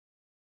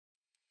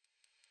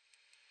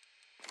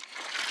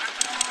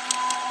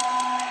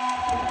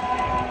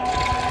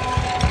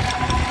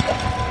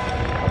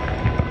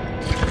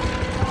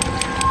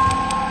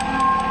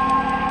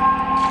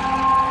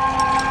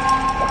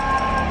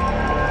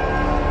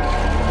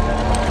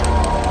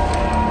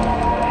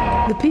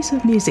The piece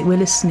of music we're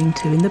listening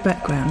to in the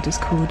background is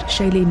called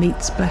Shaylee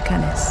Meets Black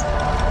Anis.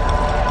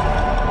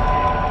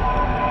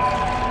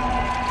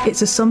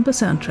 It's a sombre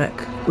soundtrack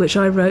which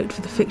I wrote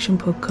for the fiction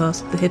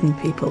podcast The Hidden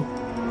People.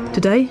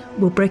 Today,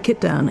 we'll break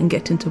it down and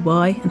get into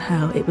why and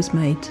how it was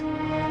made.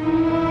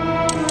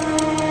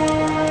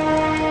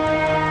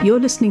 You're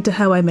listening to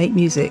How I Make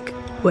Music,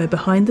 where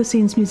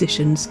behind-the-scenes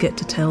musicians get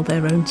to tell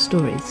their own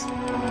stories.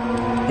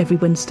 Every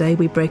Wednesday,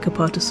 we break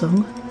apart a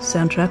song,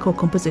 soundtrack or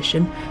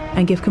composition,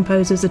 and give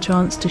composers a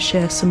chance to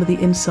share some of the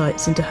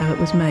insights into how it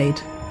was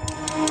made.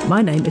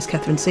 My name is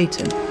Catherine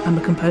Seaton. I'm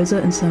a composer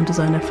and sound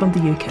designer from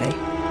the UK,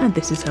 and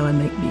this is How I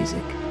Make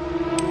Music.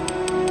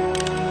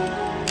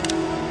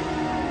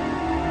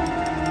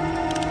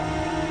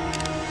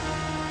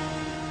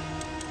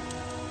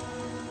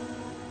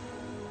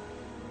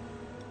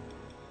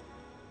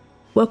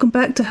 Welcome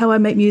back to How I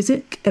Make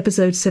Music,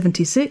 episode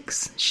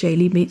 76,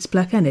 Shaylee Meets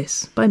Black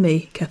Anis, by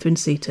me, Catherine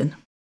Seaton.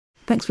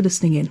 Thanks for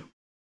listening in.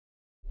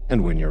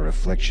 And when your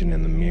reflection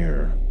in the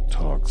mirror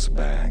talks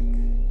back.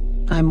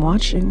 I'm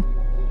watching.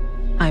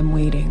 I'm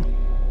waiting.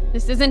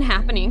 This isn't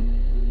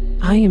happening.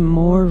 I am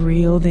more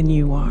real than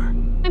you are.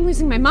 I'm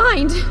losing my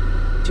mind.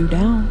 2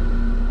 down.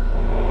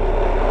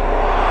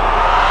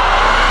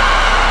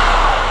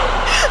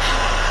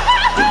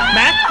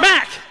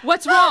 Mac!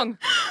 What's wrong?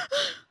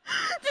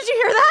 Did you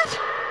hear that?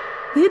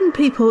 The Hidden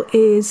People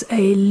is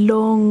a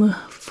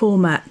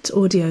long-format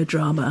audio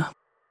drama.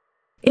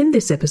 In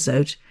this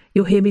episode,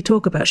 you'll hear me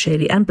talk about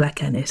Shaylee and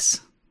Black Anis.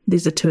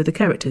 These are two of the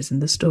characters in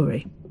the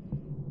story.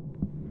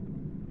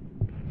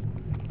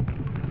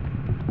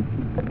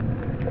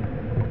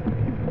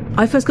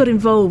 I first got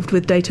involved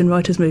with Dayton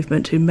Writers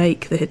Movement, who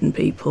make The Hidden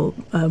People,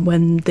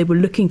 when they were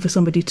looking for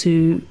somebody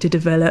to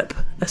develop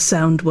a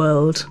sound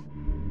world.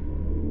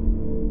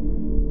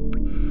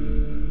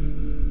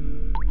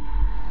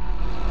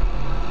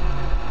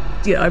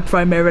 Yeah, I'm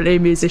primarily a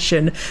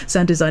musician.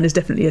 Sound design is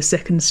definitely a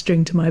second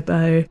string to my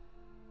bow.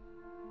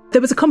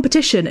 There was a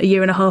competition a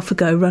year and a half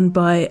ago run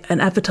by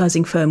an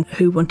advertising firm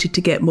who wanted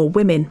to get more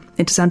women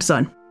into sound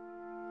design.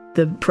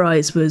 The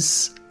prize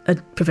was a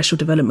professional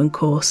development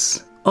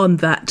course. On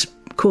that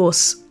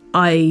course,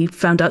 I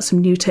found out some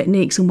new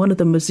techniques, and one of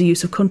them was the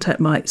use of contact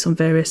mics on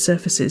various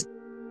surfaces.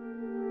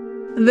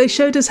 They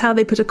showed us how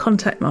they put a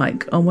contact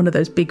mic on one of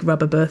those big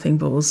rubber birthing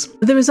balls.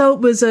 The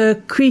result was a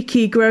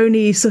creaky,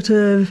 groany sort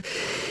of...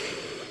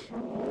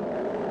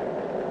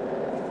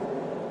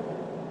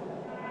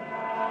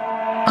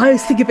 I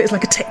always think of it as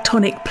like a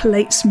tectonic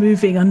plates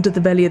moving under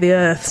the belly of the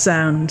earth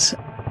sound.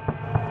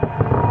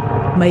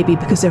 Maybe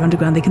because they're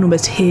underground, they can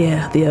almost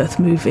hear the earth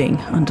moving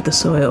under the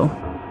soil.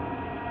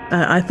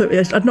 I thought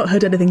I'd not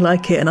heard anything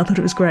like it, and I thought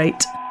it was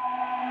great.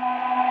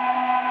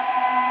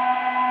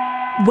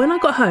 When I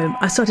got home,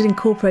 I started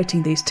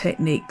incorporating these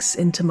techniques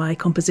into my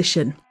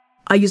composition.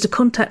 I used a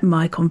contact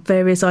mic on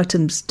various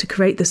items to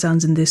create the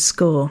sounds in this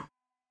score.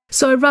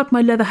 So I rubbed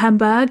my leather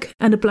handbag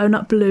and a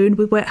blown-up balloon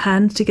with wet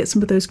hand to get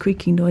some of those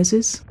creaking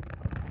noises.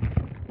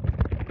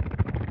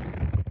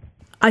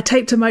 I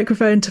taped a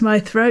microphone to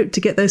my throat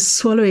to get those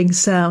swallowing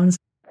sounds.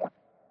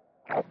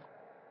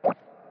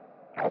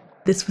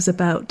 This was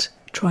about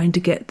trying to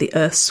get the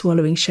earth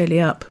swallowing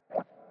Shaylee up.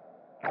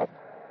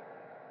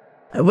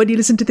 When you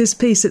listen to this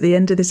piece at the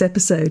end of this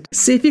episode,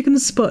 see if you can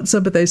spot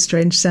some of those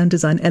strange sound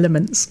design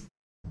elements.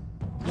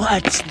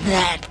 What's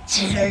that,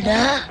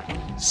 Tilda?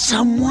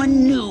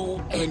 Someone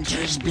new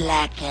enters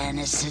Black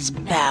Anis's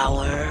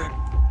bower.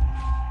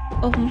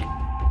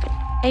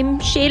 I'm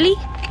Shaylee.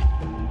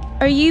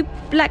 Are you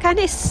Black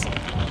Anis?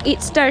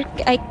 It's dark,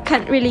 I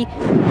can't really...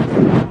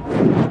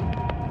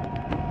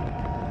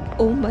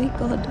 Oh my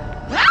god.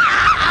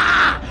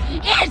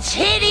 It's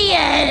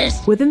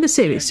hideous! Within the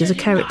series, there's a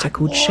character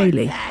called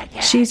Shaylee.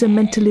 She's a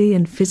mentally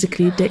and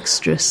physically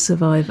dexterous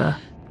survivor.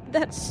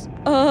 That's...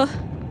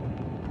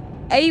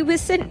 I was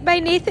sent by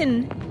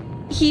Nathan.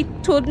 He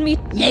told me...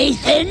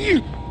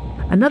 Nathan?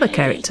 Another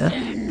character,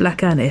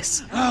 Black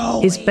Anis,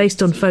 is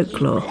based on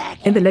folklore.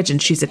 In the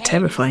legend, she's a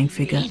terrifying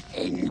figure,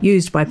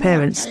 used by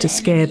parents to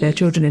scare their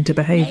children into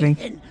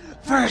behaving.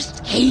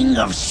 First king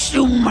of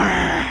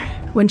Sumer.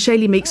 When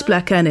Shaylee meets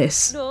Black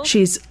Anis,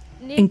 she's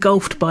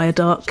engulfed by a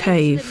dark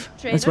cave,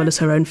 as well as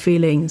her own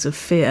feelings of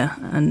fear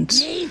and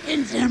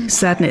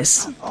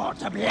sadness.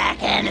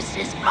 Black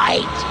Anis's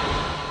fight.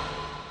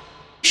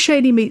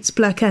 Shaylee Meets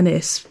Black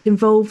Anis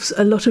involves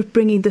a lot of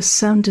bringing the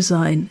sound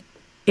design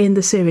in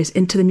the series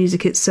into the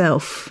music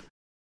itself.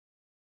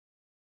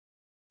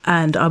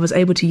 And I was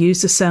able to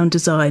use the sound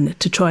design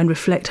to try and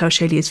reflect how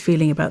Shaylee is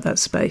feeling about that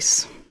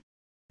space.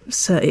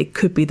 So it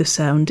could be the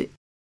sound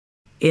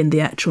in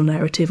the actual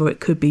narrative, or it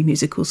could be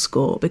musical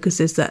score, because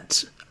there's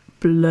that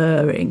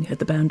blurring at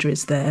the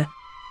boundaries there.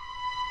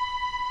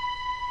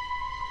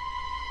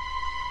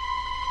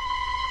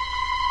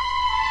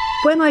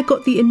 When I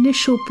got the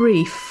initial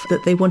brief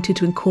that they wanted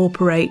to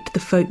incorporate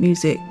the folk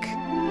music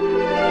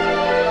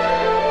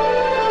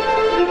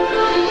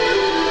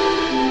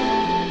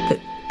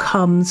that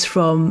comes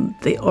from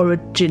the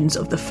origins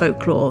of the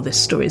folklore this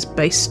story is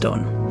based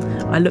on,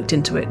 I looked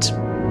into it.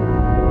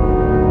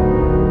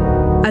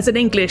 As an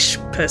English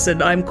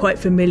person, I'm quite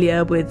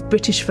familiar with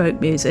British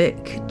folk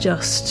music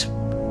just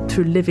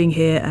through living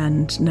here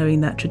and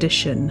knowing that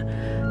tradition.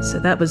 So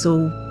that was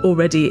all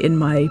already in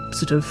my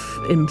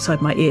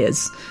inside my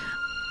ears.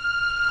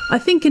 I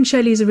think in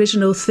Shelley's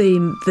original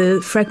theme,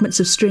 the fragments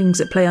of strings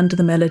that play under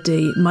the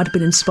melody might have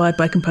been inspired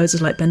by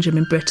composers like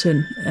Benjamin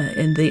Britten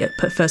in the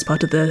first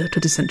part of the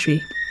 20th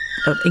century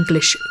of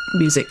English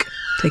music.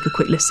 Take a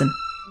quick listen.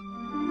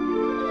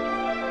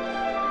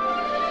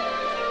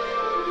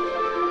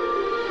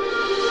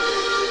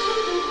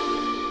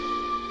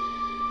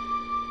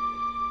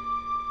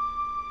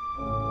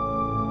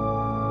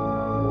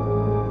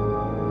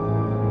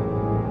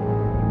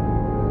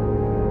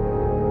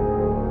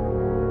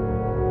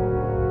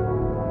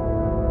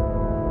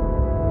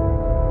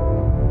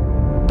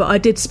 But I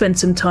did spend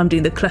some time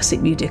doing the classic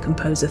media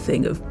composer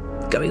thing of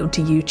going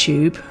onto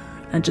YouTube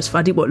and just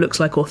finding what looks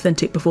like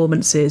authentic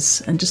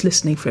performances and just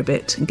listening for a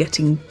bit and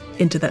getting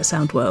into that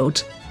sound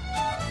world.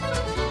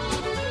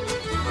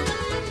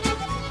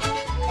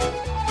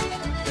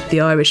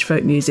 The Irish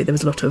folk music, there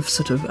was a lot of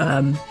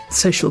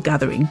social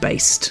gathering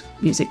based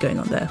music going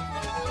on there.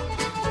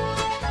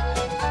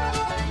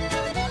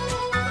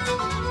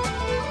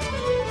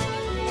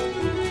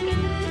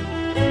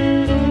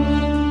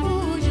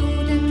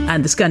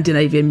 And the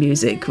Scandinavian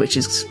music, which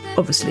is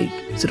obviously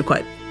sort of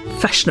quite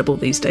fashionable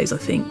these days, I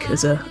think,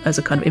 as a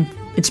kind of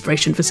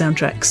inspiration for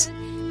soundtracks.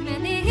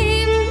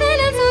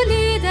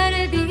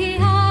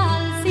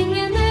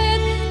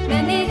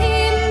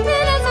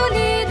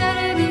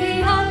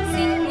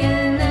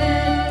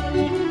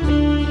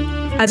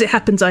 As it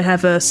happens, I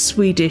have a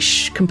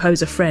Swedish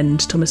composer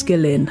friend, Thomas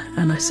Gillin,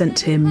 and I sent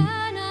him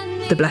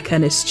the Black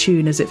Anis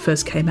tune as it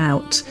first came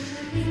out,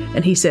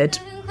 and he said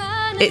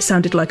it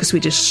sounded like a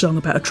Swedish song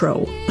about a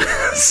troll.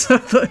 So I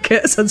thought, okay,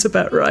 that sounds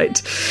about right.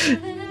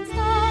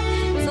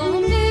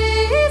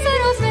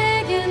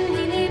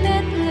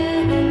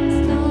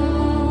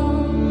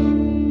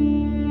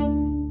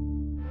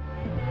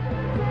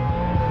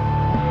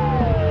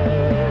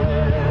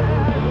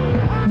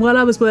 While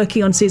I was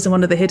working on season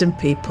 1 of The Hidden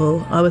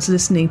People, I was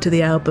listening to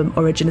the album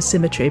Origin of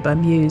Symmetry by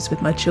Muse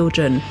with my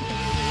children.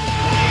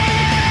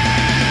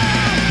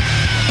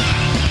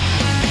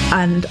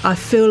 And I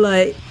feel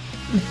like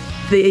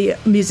the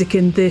music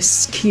in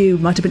this cue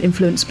might have been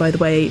influenced by the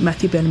way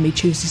Matthew Bellamy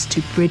chooses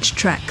to bridge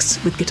tracks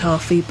with guitar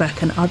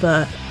feedback and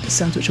other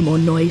sounds which are more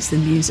noise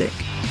than music.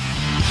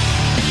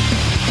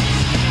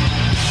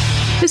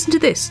 Listen to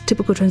this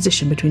typical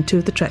transition between two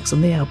of the tracks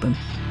on the album.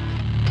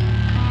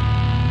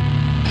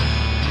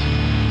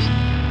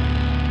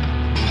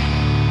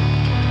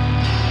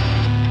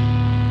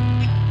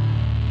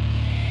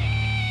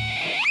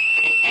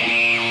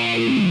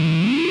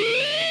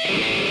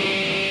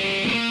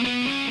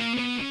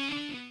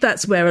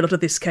 That's where a lot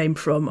of this came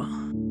from.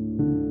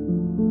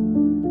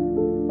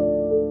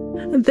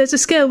 There's a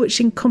scale which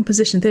in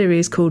composition theory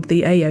is called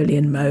the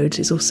Aeolian mode.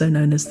 It's also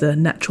known as the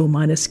natural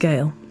minor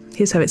scale.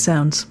 Here's how it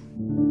sounds.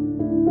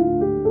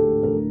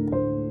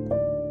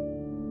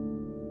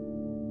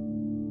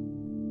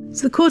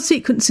 So the chord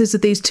sequences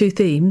of these two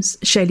themes,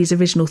 Shelley's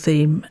original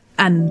theme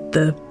and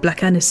the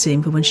Black Anis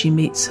theme for When She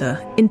Meets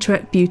Her,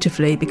 interact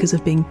beautifully because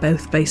of being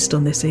both based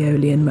on this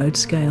Aeolian mode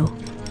scale.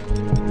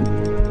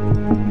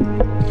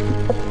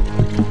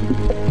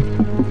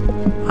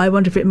 I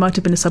wonder if it might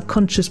have been a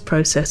subconscious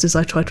process as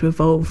I try to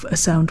evolve a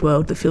sound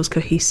world that feels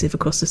cohesive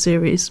across the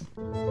series.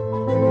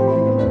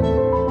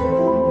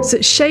 So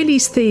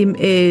Shelley's theme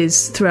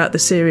is, throughout the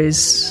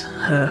series,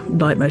 her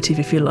leitmotif,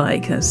 if you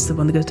like. That's the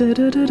one that goes da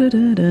da da da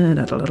da da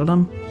da da da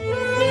da.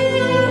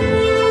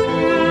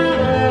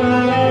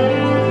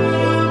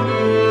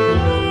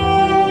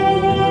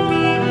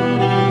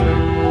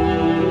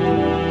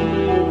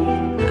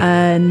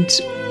 And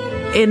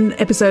in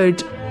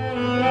episode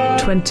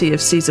 20 of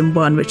season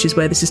 1, which is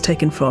where this is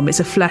taken from, it's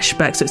a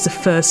flashback, so it's the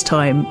first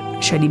time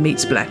Shelley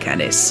meets Black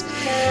Anis.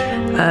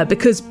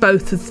 Because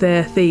both of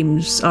their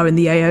themes are in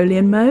the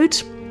Aeolian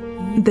mode,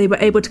 they were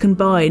able to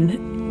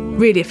combine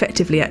really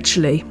effectively,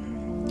 actually,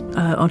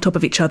 on top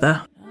of each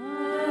other.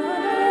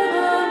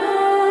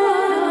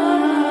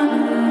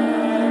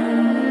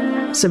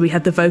 So we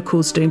had the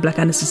vocals doing Black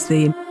Anis's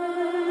theme,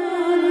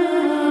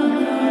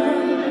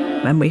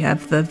 and we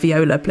have the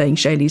viola playing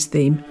Shelley's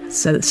theme.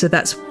 So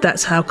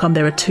that's how come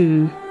there are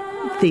two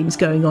themes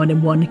going on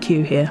in one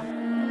cue here.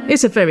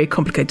 It's a very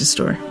complicated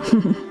story.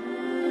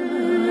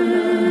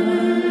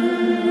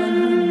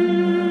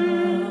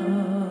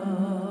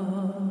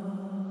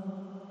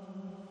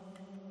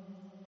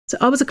 So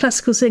I was a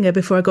classical singer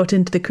before I got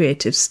into the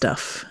creative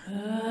stuff.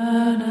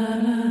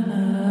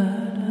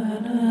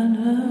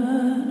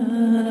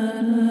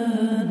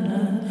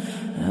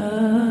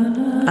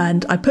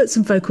 And I put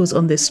some vocals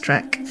on this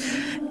track.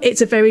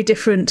 It's a very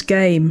different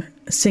game,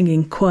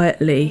 singing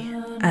quietly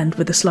and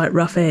with a slight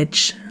rough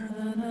edge,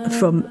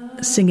 from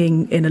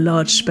singing in a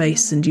large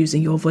space and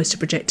using your voice to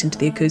project into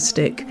the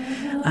acoustic.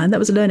 And that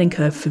was a learning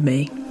curve for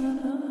me.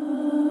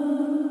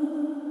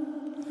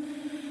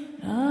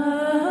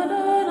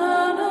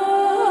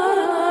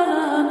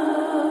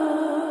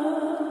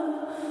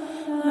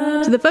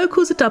 So the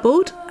vocals are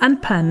doubled and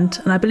panned,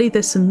 and I believe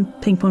there's some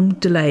ping pong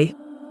delay.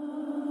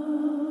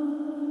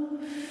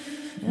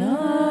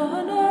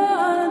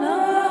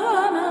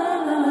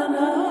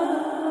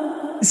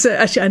 So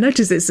actually, I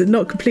noticed it's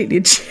not completely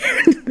in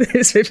tune.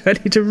 It's very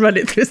funny to run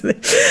it through.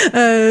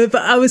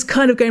 But I was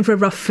kind of going for a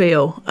rough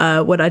feel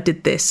when I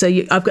did this. So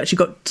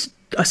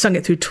I sung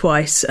it through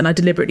twice, and I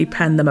deliberately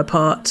panned them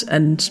apart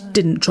and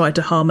didn't try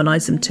to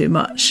harmonise them too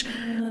much.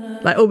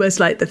 Like almost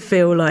like the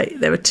feel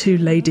like there were two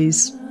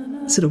ladies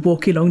sort of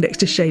walking along next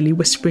to Shaylee,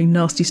 whispering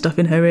nasty stuff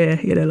in her ear.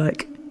 You know,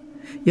 like,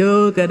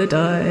 "You're gonna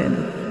die."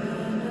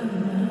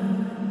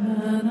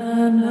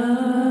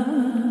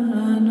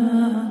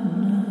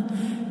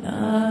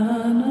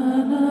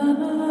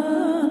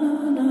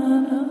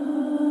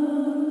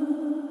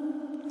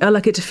 I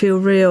like it to feel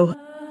real.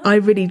 I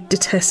really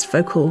detest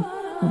vocal,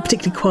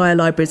 particularly choir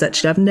libraries,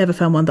 actually. I've never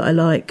found one that I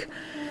like,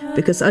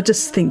 because I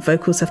just think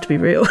vocals have to be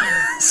real.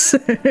 So,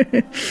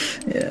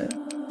 yeah.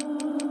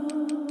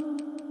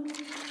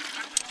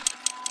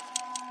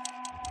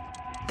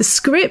 The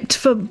script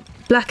for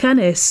Black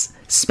Anis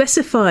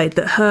specified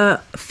that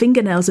her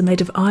fingernails are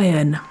made of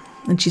iron,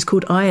 and she's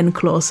called Iron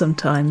Claw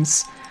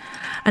sometimes.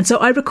 And so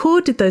I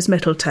recorded those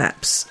metal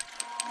taps.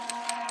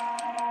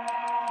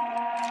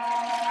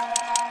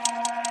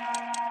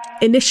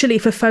 Initially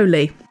for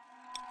Foley.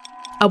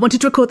 I wanted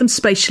to record them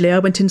spatially. I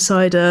went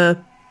inside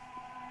a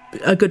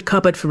good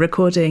cupboard for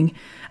recording,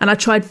 and I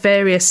tried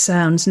various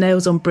sounds.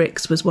 Nails on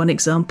Bricks was one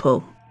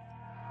example.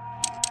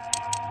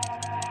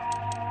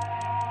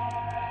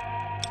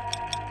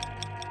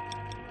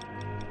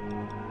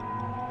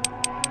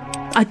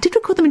 I did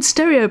record them in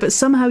stereo, but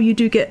somehow you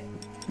do get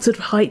sort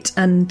of height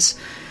and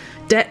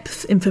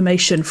depth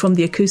information from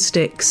the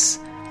acoustics.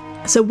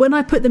 So when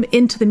I put them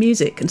into the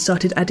music and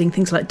started adding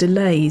things like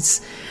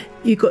delays,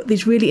 you got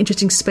these really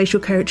interesting spatial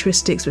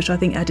characteristics, which I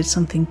think added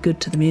something good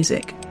to the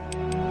music.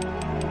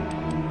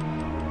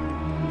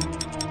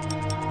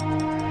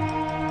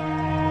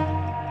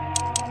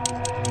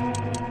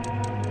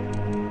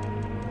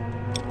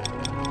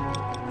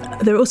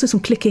 There are also some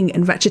clicking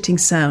and ratcheting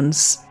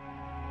sounds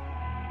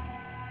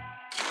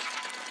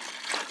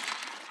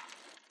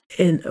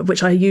in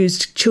which I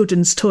used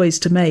children's toys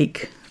to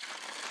make.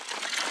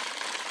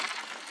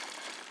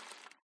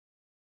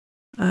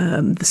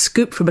 The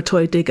scoop from a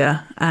toy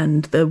digger,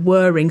 and the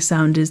whirring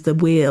sound is the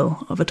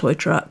wheel of a toy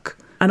truck.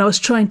 And I was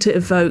trying to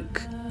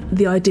evoke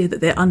the idea that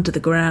they're under the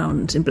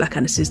ground in Black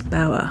Anis's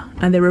bower,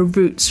 and there are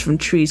roots from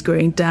trees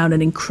growing down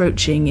and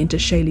encroaching into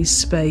Shaylee's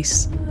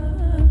space.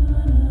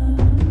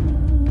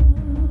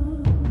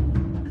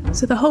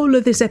 So the whole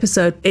of this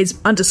episode is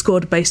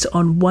underscored based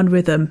on one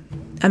rhythm,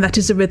 and that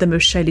is the rhythm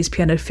of Shaylee's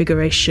piano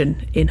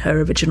figuration in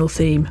her original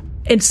theme.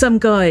 In some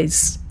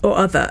guise or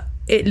other,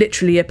 it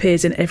literally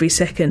appears in every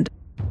second.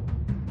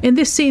 In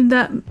this scene,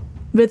 that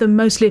rhythm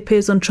mostly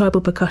appears on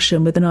tribal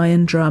percussion with an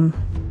iron drum.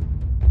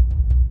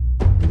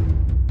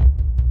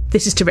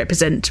 This is to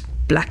represent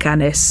Black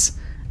Anis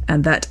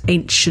and that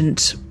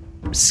ancient,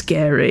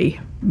 scary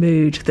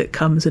mood that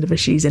comes whenever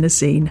she's in a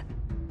scene.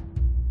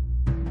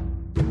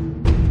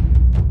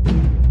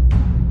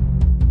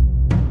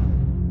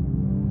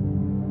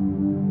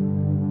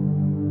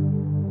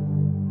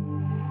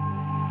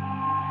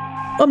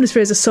 Omnisphere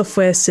is a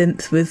software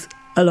synth with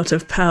a lot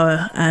of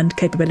power and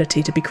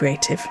capability to be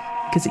creative,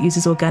 because it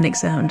uses organic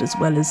sound as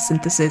well as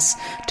synthesis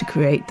to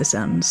create the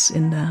sounds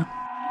in there.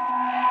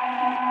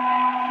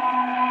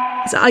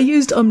 So I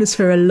used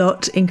Omnisphere a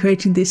lot in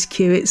creating this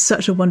cue. It's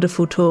such a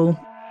wonderful tool.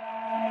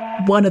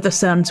 One of the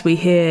sounds we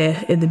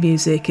hear in the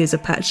music is a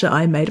patch that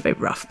I made, a very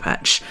rough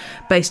patch,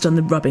 based on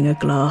the rubbing of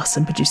glass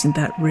and producing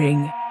that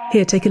ring.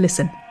 Here, take a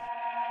listen.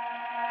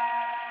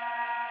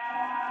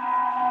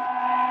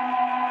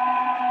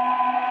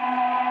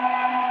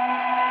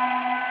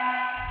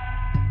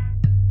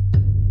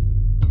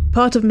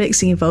 Part of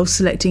mixing involves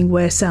selecting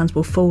where sounds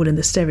will fall in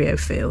the stereo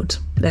field,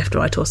 left,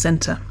 right or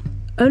centre.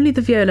 Only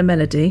the viola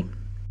melody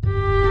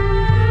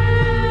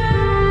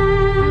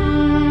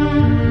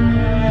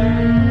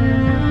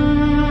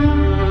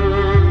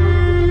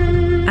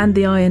and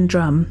the iron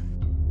drum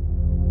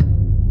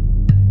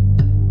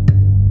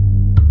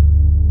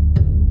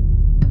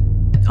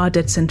are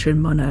dead centre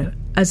in mono,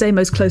 as they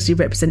most closely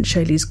represent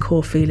Shaylee's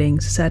core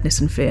feelings,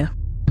 sadness and fear.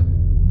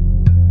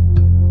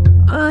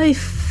 I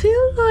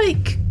feel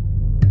like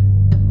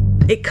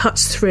it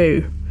cuts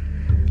through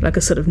like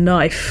a sort of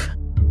knife,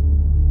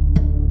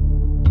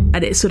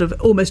 and it sort of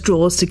almost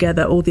draws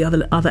together all the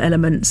other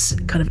elements,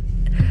 kind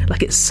of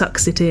like it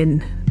sucks it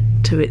in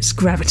to its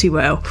gravity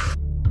well.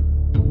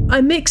 I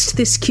mixed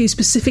this cue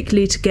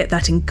specifically to get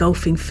that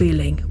engulfing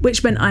feeling,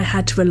 which meant I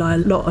had to rely a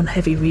lot on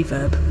heavy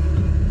reverb.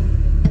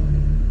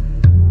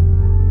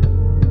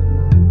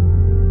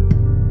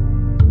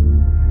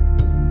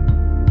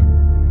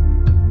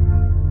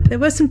 There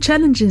were some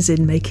challenges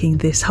in making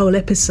this whole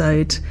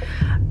episode.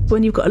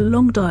 When you've got a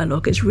long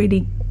dialogue, it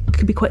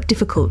can be quite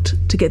difficult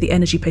to get the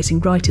energy pacing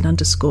right in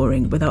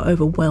underscoring without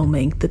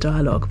overwhelming the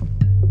dialogue.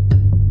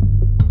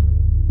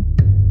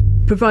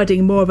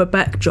 Providing more of a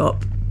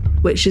backdrop,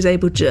 which is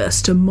able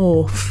just to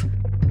morph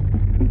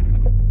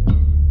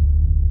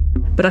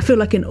But I feel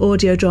like in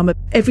audio drama,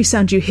 every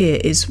sound you hear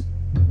is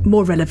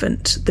more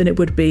relevant than it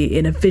would be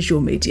in a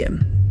visual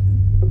medium,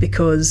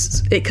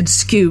 because it can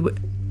skew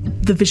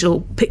the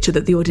visual picture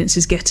that the audience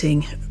is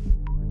getting.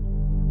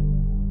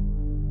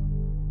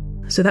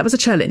 So that was a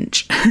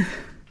challenge.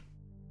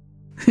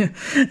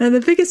 And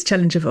the biggest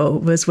challenge of all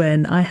was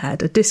when I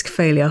had a disk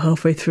failure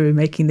halfway through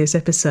making this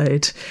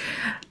episode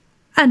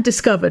and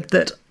discovered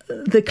that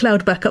the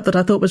cloud backup that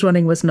I thought was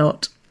running was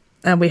not,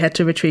 and we had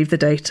to retrieve the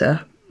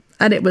data,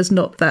 and it was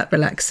not that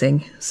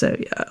relaxing. So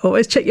yeah,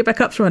 always check your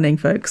backups running,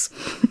 folks.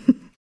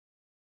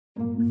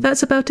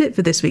 That's about it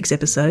for this week's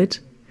episode.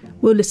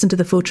 We'll listen to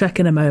the full track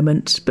in a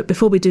moment, but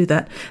before we do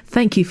that,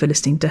 thank you for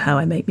listening to How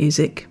I Make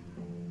Music.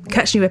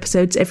 Catch new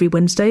episodes every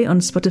Wednesday on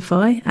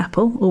Spotify,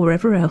 Apple, or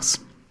wherever else.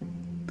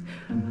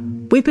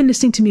 We've been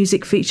listening to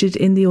music featured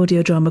in the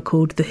audio drama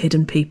called The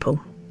Hidden People.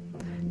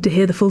 To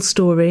hear the full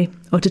story,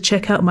 or to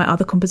check out my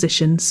other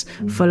compositions,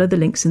 follow the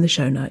links in the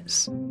show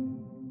notes.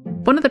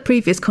 One of the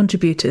previous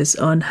contributors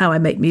on How I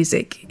Make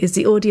Music is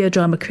the audio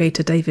drama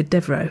creator David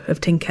Devereaux of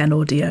Tin Can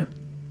Audio.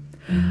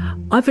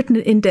 I've written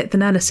an in-depth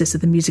analysis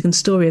of the music and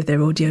story of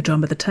their audio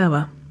drama The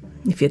Tower.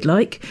 If you'd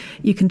like,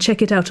 you can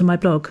check it out on my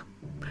blog.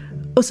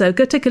 Also,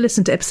 go take a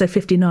listen to episode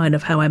 59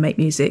 of How I Make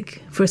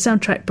Music for a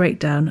soundtrack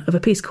breakdown of a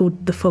piece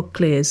called The Fog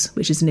Clears,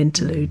 which is an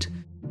interlude.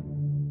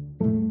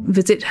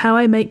 Visit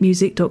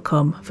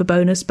howimakemusic.com for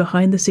bonus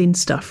behind-the-scenes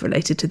stuff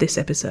related to this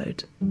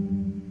episode.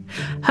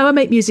 How I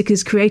Make Music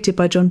is created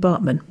by John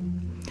Bartman.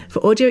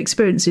 For audio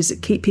experiences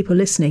that keep people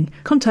listening,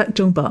 contact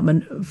John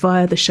Bartman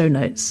via the show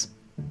notes.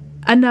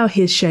 And now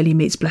here's Shelley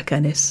Meets Black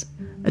Anis,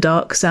 a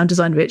dark, sound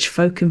design-rich,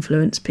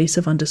 folk-influenced piece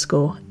of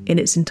Underscore in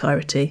its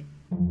entirety.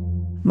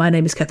 My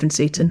name is Catherine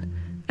Seaton,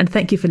 and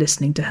thank you for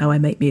listening to How I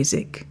Make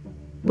Music.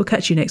 We'll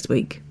catch you next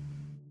week.